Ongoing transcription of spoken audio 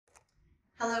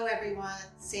Hello everyone,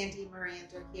 Sandy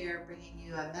Miranda here, bringing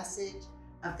you a message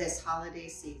of this holiday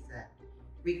season.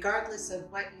 Regardless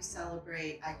of what you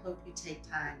celebrate, I hope you take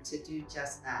time to do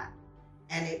just that.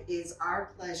 And it is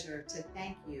our pleasure to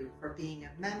thank you for being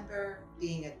a member,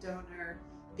 being a donor,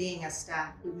 being a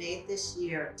staff who made this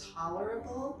year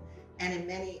tolerable, and in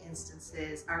many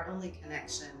instances, our only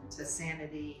connection to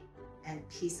sanity and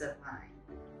peace of mind.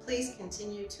 Please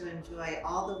continue to enjoy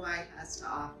all the Y has to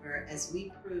offer as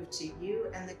we prove to you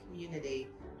and the community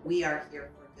we are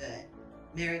here for good.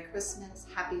 Merry Christmas,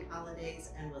 Happy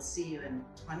Holidays, and we'll see you in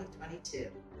 2022.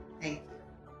 Thank you.